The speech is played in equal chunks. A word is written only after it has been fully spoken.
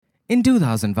In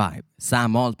 2005,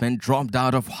 Sam Altman dropped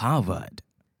out of Harvard.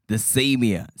 The same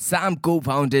year, Sam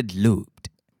co-founded Looped,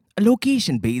 a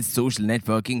location-based social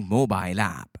networking mobile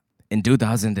app. In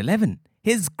 2011,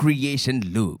 his creation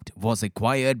Looped was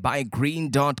acquired by Green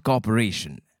Dot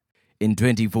Corporation. In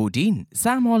 2014,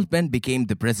 Sam Altman became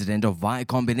the president of Y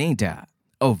Combinator,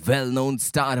 a well-known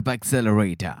startup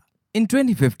accelerator. In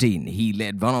 2015, he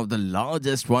led one of the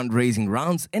largest fundraising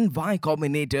rounds in Y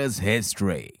Combinator's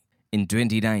history. In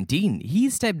 2019, he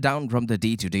stepped down from the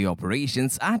day-to-day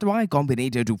operations at Y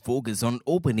Combinator to focus on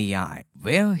OpenAI,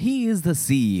 where he is the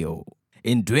CEO.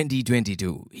 In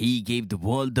 2022, he gave the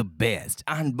world the best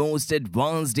and most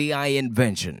advanced AI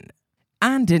invention.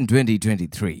 And in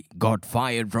 2023, got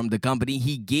fired from the company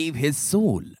he gave his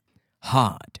soul,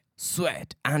 heart,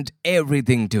 sweat, and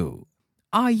everything to.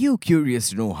 Are you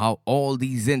curious to know how all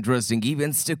these interesting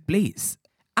events took place?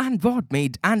 And what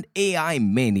made an AI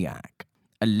maniac,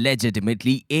 a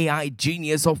legitimately AI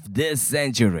genius of this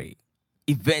century,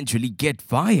 eventually get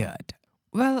fired?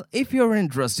 Well, if you're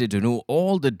interested to know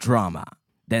all the drama,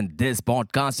 then this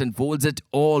podcast unfolds it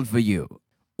all for you.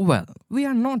 Well, we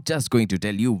are not just going to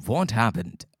tell you what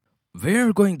happened.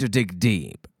 We're going to dig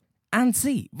deep and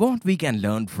see what we can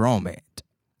learn from it.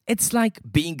 It's like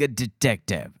being a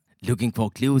detective, looking for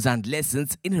clues and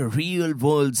lessons in a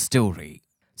real-world story.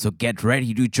 So get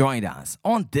ready to join us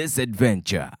on this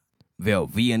adventure, where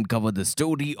we uncover the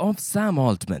story of Sam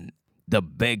Altman, the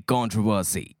big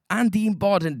controversy, and the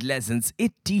important lessons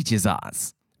it teaches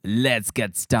us. Let's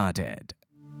get started.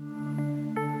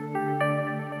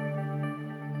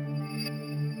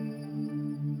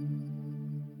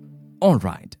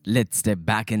 Alright, let's step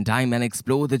back in time and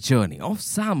explore the journey of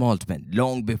Sam Altman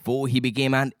long before he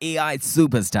became an AI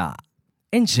superstar.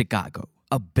 In Chicago,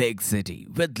 a big city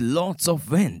with lots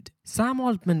of wind, Sam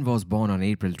Altman was born on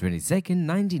April 22,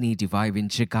 1985 in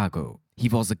Chicago. He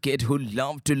was a kid who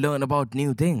loved to learn about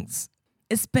new things,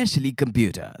 especially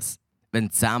computers.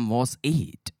 When Sam was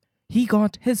 8, he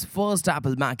got his first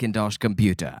Apple Macintosh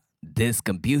computer. This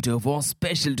computer was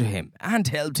special to him and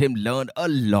helped him learn a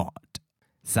lot.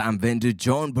 Sam went to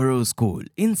John Burroughs School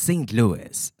in St.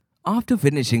 Louis. After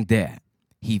finishing there,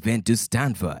 he went to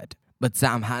Stanford. But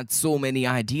Sam had so many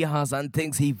ideas and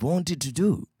things he wanted to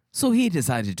do. So he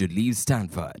decided to leave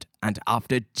Stanford. And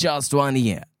after just 1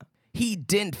 year, he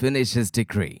didn't finish his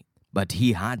degree. But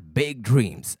he had big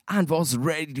dreams and was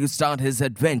ready to start his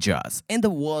adventures in the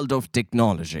world of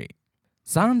technology.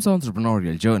 Sam's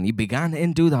entrepreneurial journey began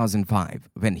in 2005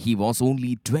 when he was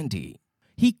only 20.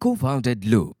 He co-founded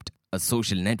Looped, a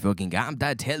social networking app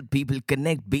that helped people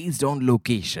connect based on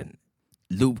location.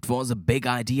 Looped was a big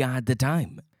idea at the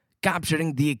time,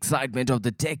 capturing the excitement of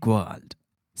the tech world.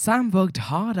 Sam worked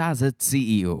hard as its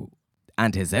CEO,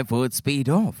 and his efforts paid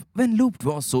off when Looped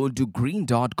was sold to Green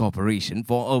Dot Corporation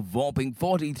for a whopping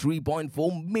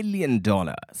 $43.4 million.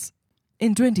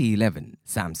 In 2011,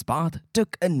 Sam's path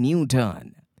took a new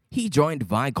turn. He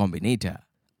joined Y Combinator,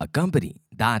 a company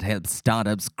that helps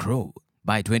startups grow.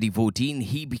 By 2014,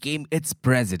 he became its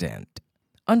president.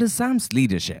 Under Sam's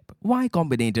leadership, Y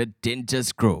Combinator didn't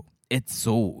just grow, it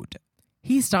soared.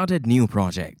 He started new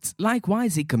projects like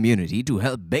YC Community to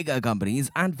help bigger companies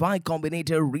and Y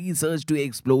Combinator Research to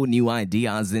explore new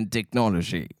ideas in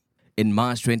technology. In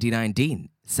March 2019,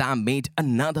 Sam made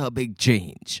another big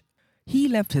change. He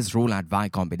left his role at Y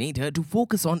Combinator to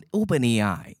focus on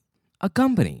OpenAI, a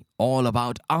company all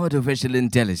about artificial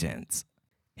intelligence.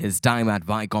 His time at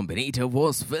Y Combinator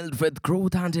was filled with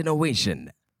growth and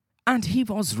innovation, and he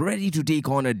was ready to take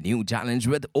on a new challenge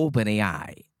with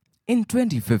OpenAI. In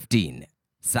 2015,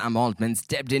 Sam Altman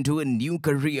stepped into a new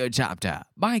career chapter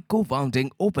by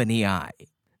co-founding OpenAI.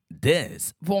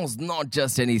 This was not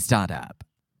just any startup.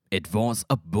 It was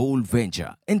a bold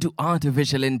venture into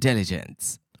artificial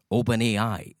intelligence.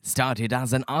 OpenAI started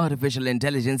as an artificial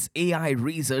intelligence AI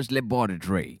research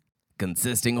laboratory,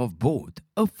 consisting of both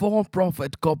a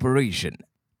for-profit corporation,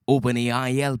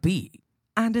 OpenAI LP,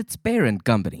 and its parent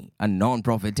company, a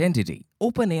non-profit entity,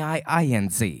 OpenAI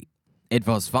Inc. It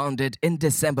was founded in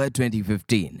December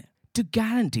 2015 to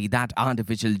guarantee that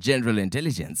artificial general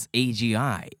intelligence,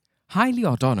 AGI, highly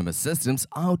autonomous systems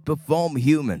outperform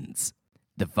humans.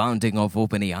 The founding of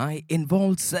OpenAI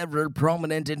involved several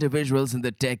prominent individuals in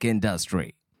the tech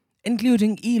industry,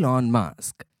 including Elon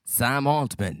Musk, Sam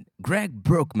Altman, Greg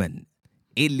Brookman,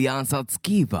 Ilya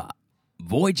Sutskever,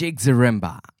 Wojciech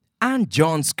Zaremba, and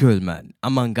John Scullman,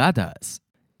 among others.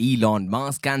 Elon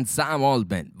Musk and Sam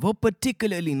Altman were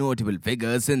particularly notable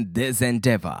figures in this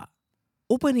endeavor.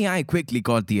 OpenAI quickly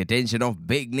caught the attention of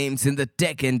big names in the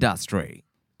tech industry.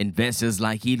 Investors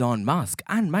like Elon Musk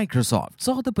and Microsoft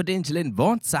saw the potential in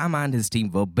what Sam and his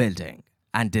team were building.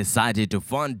 and decided to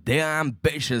fund their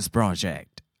ambitious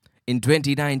project. In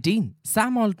 2019,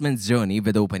 Sam Altman's journey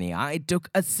with OpenAI took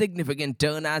a significant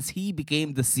turn as he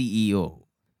became the CEO.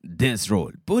 This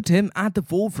role put him at the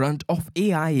forefront of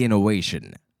AI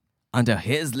innovation. Under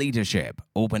his leadership,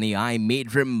 OpenAI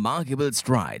made remarkable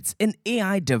strides in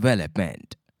AI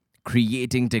development,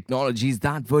 creating technologies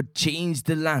that would change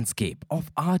the landscape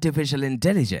of artificial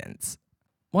intelligence.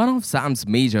 One of Sam's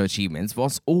major achievements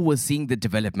was overseeing the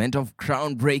development of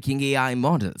groundbreaking AI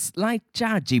models like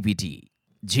ChatGPT,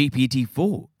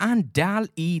 GPT-4, and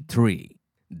DAL-E 3.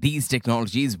 These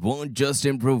technologies weren't just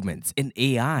improvements in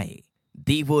AI,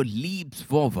 they were leaps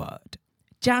forward.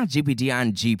 ChatGPT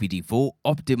and GPT-4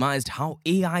 optimized how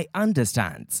AI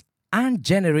understands and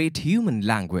generate human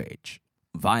language,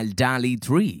 while DAL-E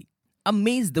 3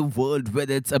 amazed the world with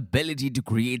its ability to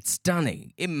create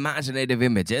stunning, imaginative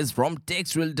images from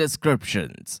textual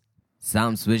descriptions.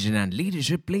 Sam's vision and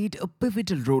leadership played a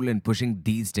pivotal role in pushing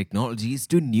these technologies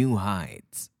to new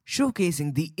heights,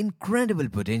 showcasing the incredible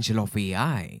potential of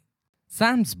AI.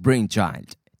 Sam's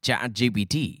brainchild,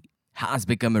 ChatGPT, has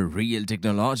become a real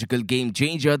technological game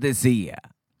changer this year.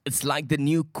 It's like the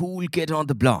new cool kid on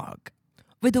the block.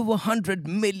 With over 100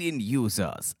 million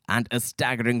users and a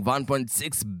staggering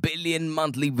 1.6 billion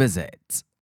monthly visits.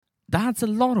 That's a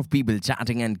lot of people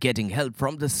chatting and getting help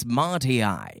from the smart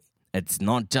AI. It's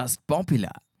not just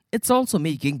popular, it's also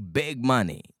making big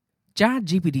money.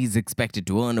 ChatGPT is expected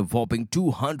to earn a whopping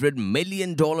 $200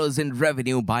 million in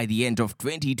revenue by the end of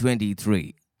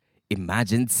 2023.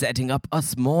 Imagine setting up a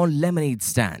small lemonade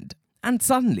stand and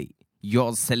suddenly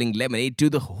you're selling lemonade to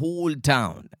the whole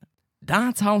town.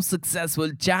 That's how successful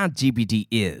ChatGPT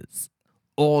is.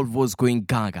 All was going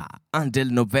gaga until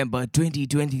November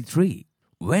 2023,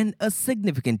 when a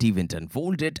significant event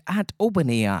unfolded at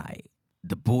OpenAI.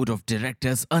 The board of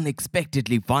directors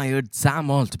unexpectedly fired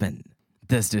Sam Altman.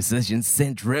 This decision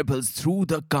sent ripples through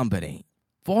the company.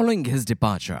 Following his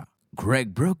departure,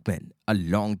 Greg Brookman, a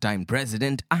longtime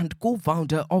president and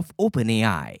co-founder of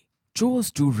OpenAI,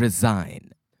 chose to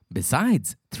resign.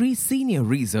 Besides, 3 senior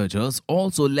researchers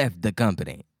also left the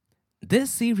company. This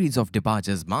series of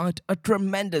departures marked a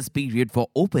tremendous period for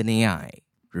OpenAI,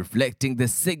 reflecting the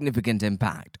significant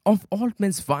impact of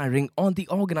Altman's firing on the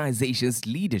organization's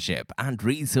leadership and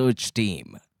research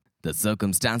team. The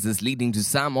circumstances leading to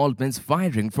Sam Altman's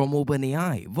firing from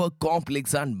OpenAI were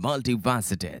complex and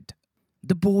multifaceted.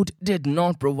 The board did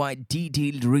not provide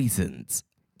detailed reasons,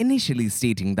 initially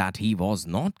stating that he was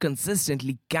not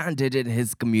consistently candid in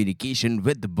his communication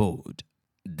with the board.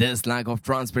 This lack of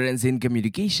transparency in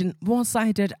communication was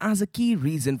cited as a key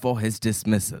reason for his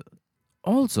dismissal.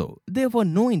 Also, there were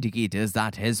no indicators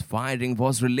that his firing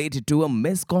was related to a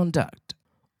misconduct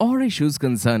or issues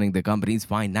concerning the company's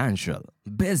financial,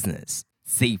 business,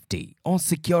 safety, or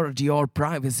security or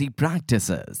privacy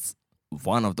practices.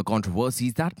 One of the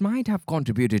controversies that might have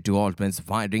contributed to Altman's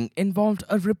firing involved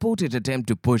a reported attempt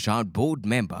to push out board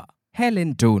member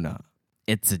Helen Toner.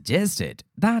 It suggested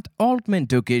that Altman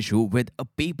took issue with a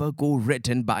paper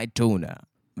co-written by Toner,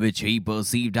 which he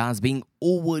perceived as being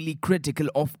overly critical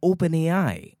of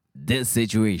OpenAI. This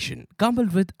situation,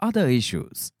 coupled with other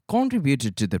issues,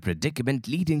 contributed to the predicament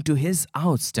leading to his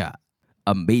ouster.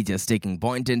 A major sticking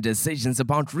point in decisions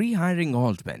about rehiring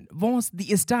Altman was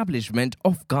the establishment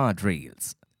of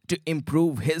guardrails to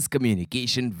improve his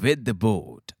communication with the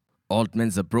board.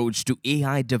 Altman's approach to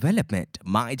AI development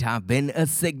might have been a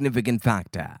significant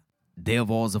factor. There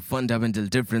was a fundamental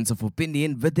difference of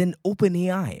opinion within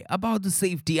OpenAI about the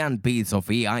safety and pace of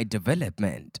AI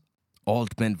development.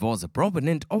 Altman was a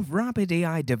proponent of rapid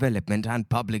AI development and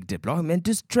public deployment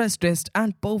to stress test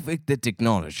and perfect the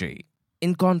technology.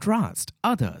 In contrast,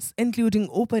 others, including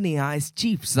OpenAI's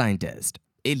chief scientist,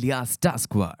 Ilyas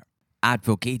Tasquar,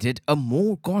 advocated a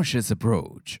more cautious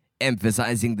approach,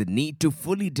 emphasizing the need to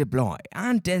fully deploy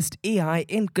and test AI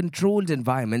in controlled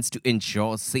environments to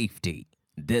ensure safety.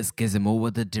 This schism over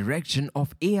the direction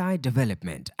of AI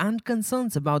development and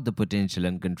concerns about the potential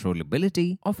and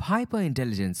controllability of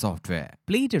hyper-intelligent software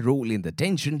played a role in the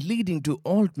tension leading to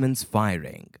Altman's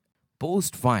firing.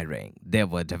 Post-firing, there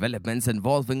were developments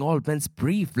involving Altman's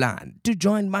brief plan to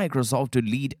join Microsoft to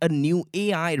lead a new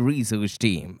AI research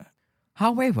team.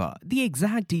 However, the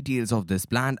exact details of this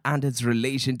plan and its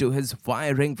relation to his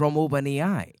firing from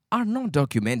OpenAI are not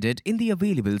documented in the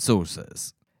available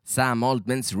sources. Sam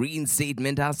Altman's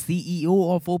reinstatement as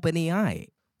CEO of OpenAI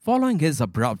following his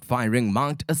abrupt firing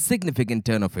marked a significant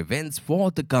turn of events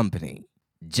for the company.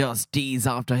 Just days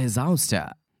after his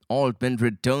ouster, Altman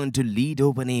returned to lead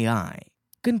OpenAI,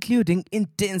 concluding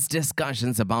intense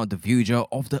discussions about the future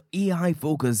of the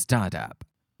AI-focused startup.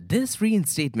 This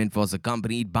reinstatement was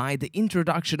accompanied by the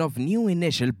introduction of new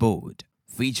initial board,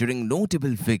 featuring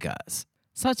notable figures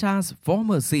such as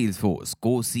former Salesforce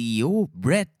co-CEO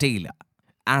Brett Taylor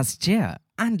as chair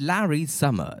and Larry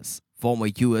Summers, former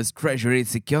US Treasury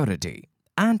Secretary,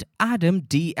 and Adam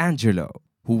D'Angelo,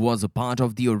 who was a part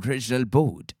of the original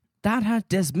board that had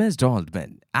dismissed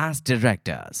Altman as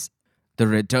directors. The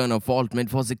return of Altman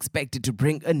was expected to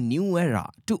bring a new era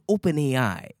to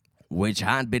OpenAI, which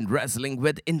had been wrestling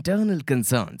with internal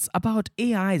concerns about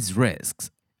AI's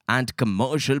risks and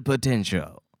commercial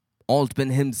potential. Altman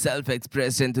himself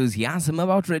expressed enthusiasm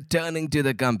about returning to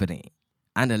the company.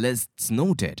 Analysts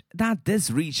noted that this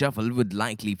reshuffle would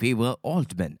likely favor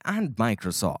Altman and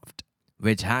Microsoft,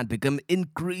 which had become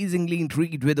increasingly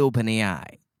intrigued with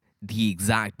OpenAI. The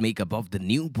exact makeup of the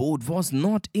new board was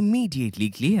not immediately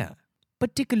clear,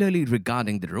 particularly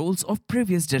regarding the roles of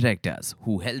previous directors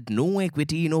who held no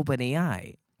equity in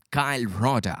OpenAI. Kyle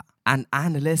Roda, an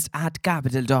analyst at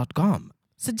Capital.com,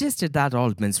 suggested that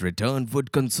Altman's return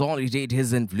would consolidate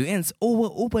his influence over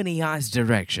OpenAI's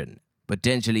direction,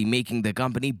 potentially making the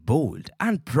company bold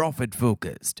and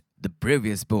profit-focused. The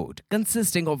previous board,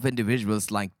 consisting of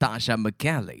individuals like Tasha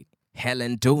McCallie,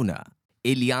 Helen Toner,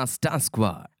 Elias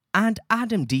Tasquar, and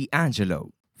Adam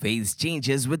D'Angelo, faced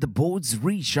changes with the board's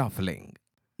reshuffling.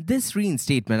 This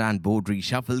reinstatement and board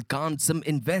reshuffle calmed some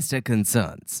investor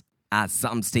concerns, as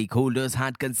some stakeholders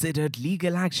had considered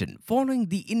legal action following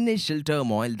the initial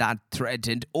turmoil that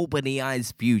threatened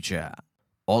OpenAI's future.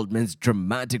 Altman's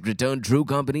dramatic return drew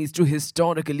companies to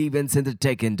historical events in the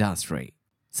tech industry,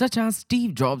 such as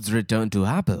Steve Jobs' return to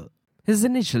Apple. His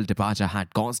initial departure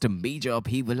had caused a major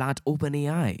upheaval at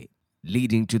OpenAI,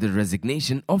 leading to the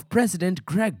resignation of President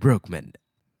Greg Brookman.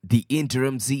 The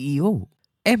interim CEO,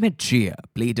 Emmett Shear,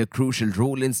 played a crucial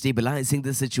role in stabilizing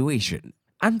the situation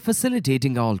and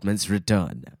facilitating Altman's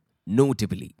return.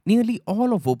 Notably, nearly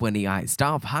all of OpenAI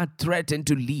staff had threatened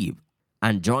to leave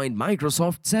and join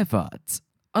Microsoft's efforts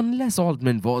unless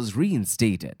Altman was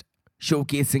reinstated,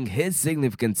 showcasing his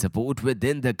significant support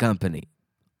within the company.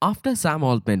 After Sam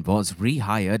Altman was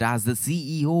rehired as the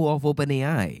CEO of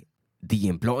OpenAI, the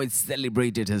employees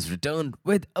celebrated his return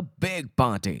with a big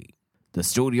party. The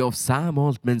story of Sam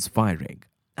Altman's firing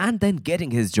and then getting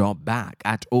his job back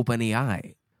at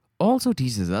OpenAI also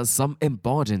teaches us some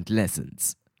important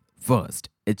lessons. First,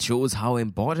 it shows how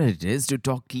important it is to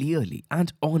talk clearly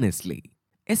and honestly,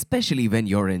 especially when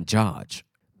you're in charge.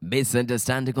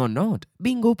 Misunderstanding or not,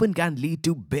 being open can lead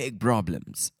to big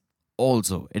problems.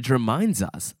 Also, it reminds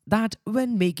us that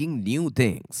when making new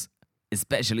things,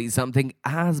 especially something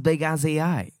as big as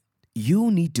AI,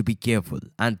 you need to be careful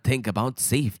and think about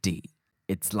safety.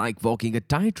 It's like walking a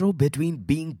tightrope between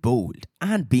being bold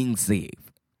and being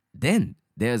safe. Then,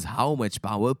 there's how much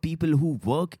power people who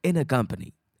work in a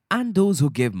company and those who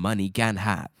give money can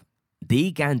have.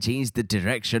 They can change the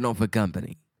direction of a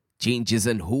company. Changes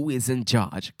in who is in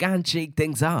charge can shake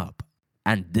things up.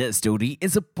 And this story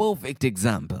is a perfect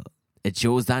example. It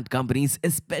shows that companies,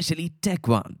 especially tech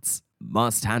ones,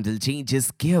 must handle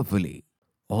changes carefully.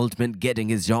 Altman getting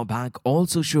his job back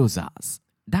also shows us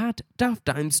that tough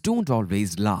times don't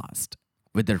always last.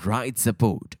 With the right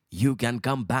support, you can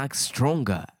come back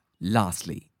stronger.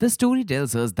 Lastly, the story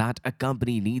tells us that a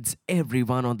company needs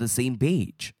everyone on the same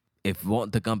page. If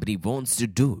what the company wants to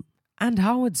do and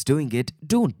how it's doing it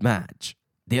don't match,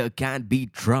 there can be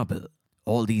trouble.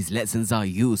 All these lessons are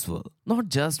useful, not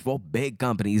just for big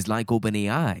companies like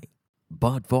OpenAI,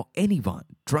 but for anyone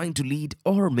trying to lead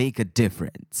or make a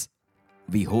difference.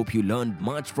 We hope you learned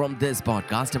much from this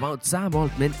podcast about Sam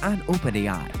Altman and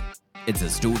OpenAI. It's a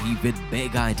story with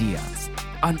big ideas,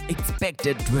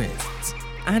 unexpected twists,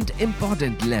 and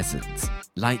important lessons.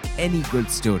 Like any good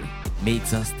story,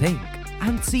 makes us think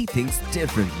and see things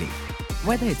differently.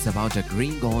 Whether it's about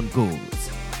agreeing on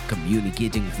goals,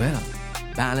 communicating well,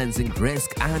 balancing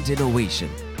risk and innovation,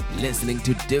 listening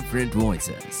to different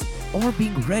voices, or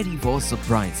being ready for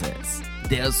surprises,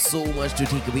 there's so much to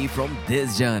take away from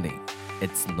this journey.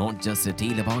 It's not just a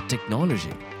tale about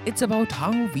technology, it's about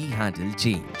how we handle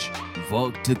change,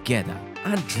 work together,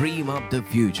 and dream up the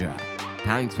future.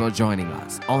 Thanks for joining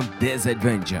us on this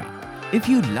adventure. If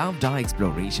you loved our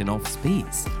exploration of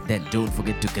space, then don't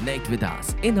forget to connect with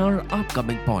us in our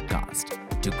upcoming podcast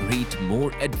to create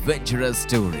more adventurous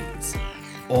stories.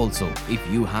 Also, if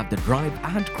you have the drive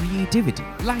and creativity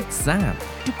like Sam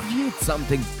to create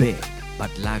something big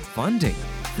but lack funding,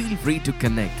 feel free to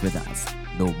connect with us.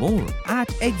 Know more at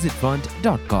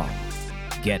exitfund.com.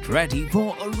 Get ready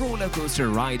for a roller coaster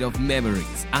ride of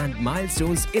memories and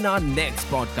milestones in our next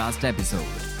podcast episode.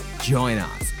 Join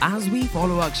us as we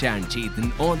follow Akshay and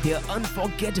Chetan on their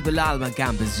unforgettable Alma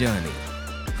campus journey.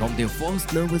 From their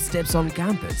first nervous steps on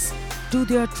campus to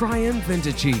their triumphant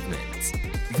achievements,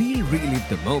 we'll relive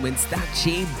the moments that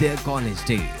shaped their college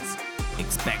days.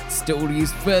 Expect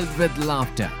stories filled with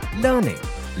laughter, learning,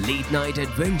 late-night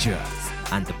adventures,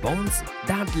 and the bonds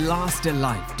that last a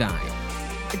lifetime.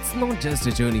 It's not just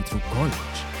a journey through college,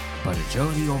 but a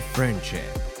journey of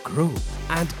friendship, growth,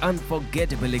 and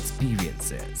unforgettable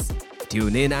experiences.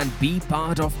 Tune in and be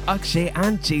part of Akshay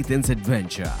and Chetan's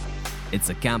adventure. It's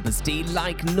a campus day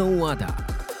like no other.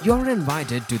 You're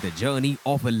invited to the journey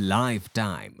of a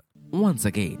lifetime. Once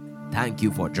again, thank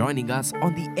you for joining us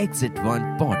on the Exit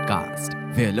One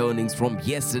podcast, where learnings from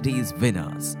yesterday's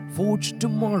winners forge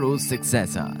tomorrow's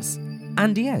successors.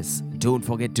 And yes, don't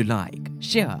forget to like,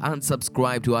 share, and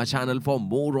subscribe to our channel for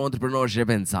more entrepreneurship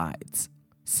insights.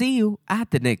 See you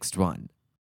at the next one.